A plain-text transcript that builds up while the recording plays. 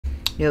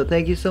Yo,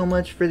 thank you so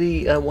much for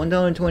the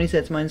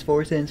 $1.20 minus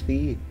 4 cents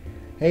fee.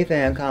 Hey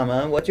fam,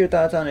 comma, what's your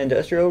thoughts on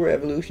Industrial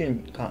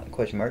Revolution?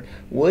 Question mark.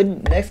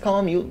 Would next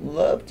column you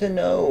love to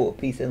know?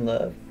 Peace and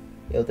love.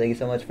 Yo, thank you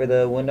so much for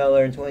the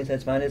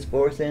 $1.20 minus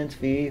 4 cents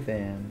fee,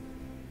 fam.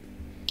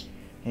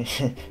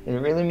 It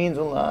really means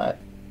a lot.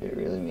 It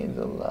really means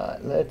a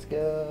lot. Let's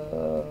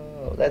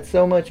go. That's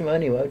so much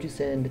money. Why would you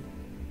send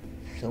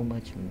so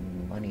much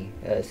money?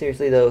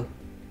 Seriously though.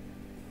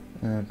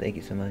 Thank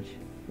you so much.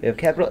 We have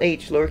capital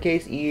H,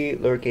 lowercase e,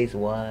 lowercase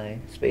y,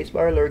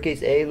 spacebar,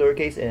 lowercase a,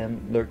 lowercase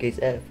m, lowercase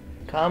f,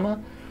 comma,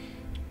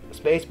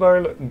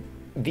 spacebar,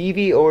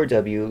 VV or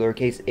W,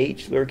 lowercase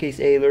h,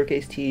 lowercase a,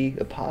 lowercase t,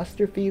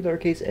 apostrophe,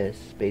 lowercase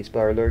s,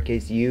 spacebar,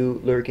 lowercase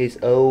u,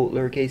 lowercase o,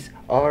 lowercase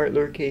r,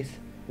 lowercase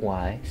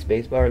y,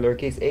 spacebar,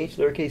 lowercase h,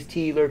 lowercase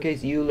t,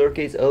 lowercase u,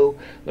 lowercase o,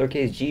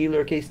 lowercase g,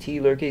 lowercase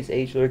t, lowercase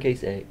h,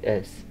 lowercase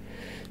s.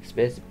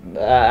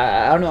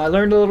 I don't know, I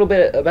learned a little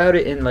bit about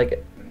it in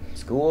like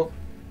school.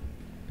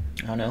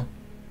 I don't know.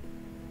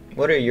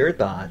 What are your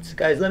thoughts,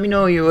 guys? Let me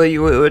know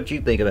what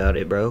you think about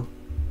it, bro.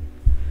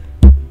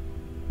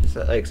 It's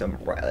like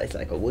it's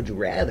like a would you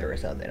rather or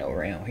something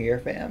around here,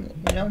 fam.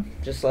 You know,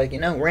 just like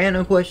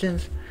random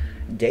questions,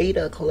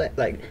 data collect.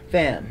 Like,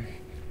 fam,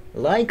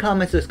 like,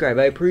 comment, subscribe.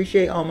 I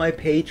appreciate all my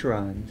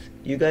patrons.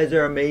 You guys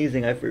are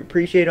amazing. I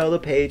appreciate all the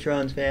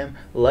patrons, fam.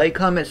 Like,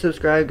 comment,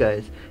 subscribe,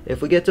 guys.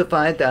 If we get to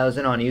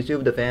 5,000 on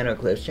YouTube, the Fanof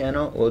Clips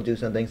channel, we'll do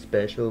something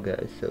special,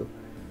 guys. So.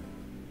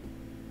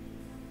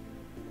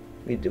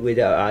 I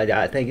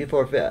thank you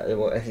for guys.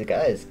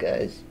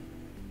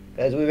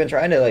 We've been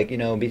trying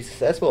to be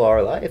successful all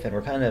our life, and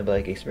we're kind of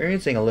like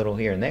experiencing a little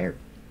here and there.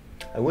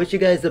 I wish you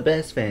guys the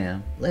best,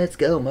 fam. Let's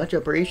go, much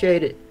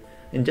appreciated.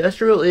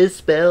 Industrial is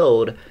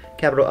spelled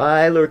capital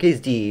I,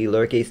 lowercase d,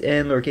 lowercase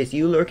n, lowercase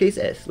u, lowercase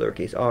s,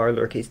 lowercase r,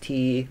 lowercase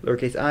t,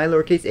 lowercase I,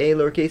 lowercase a,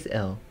 lowercase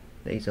l.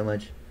 Thank you so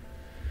much.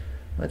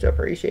 Much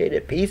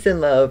appreciated. Peace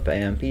and love,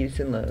 fam. Peace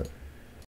and love.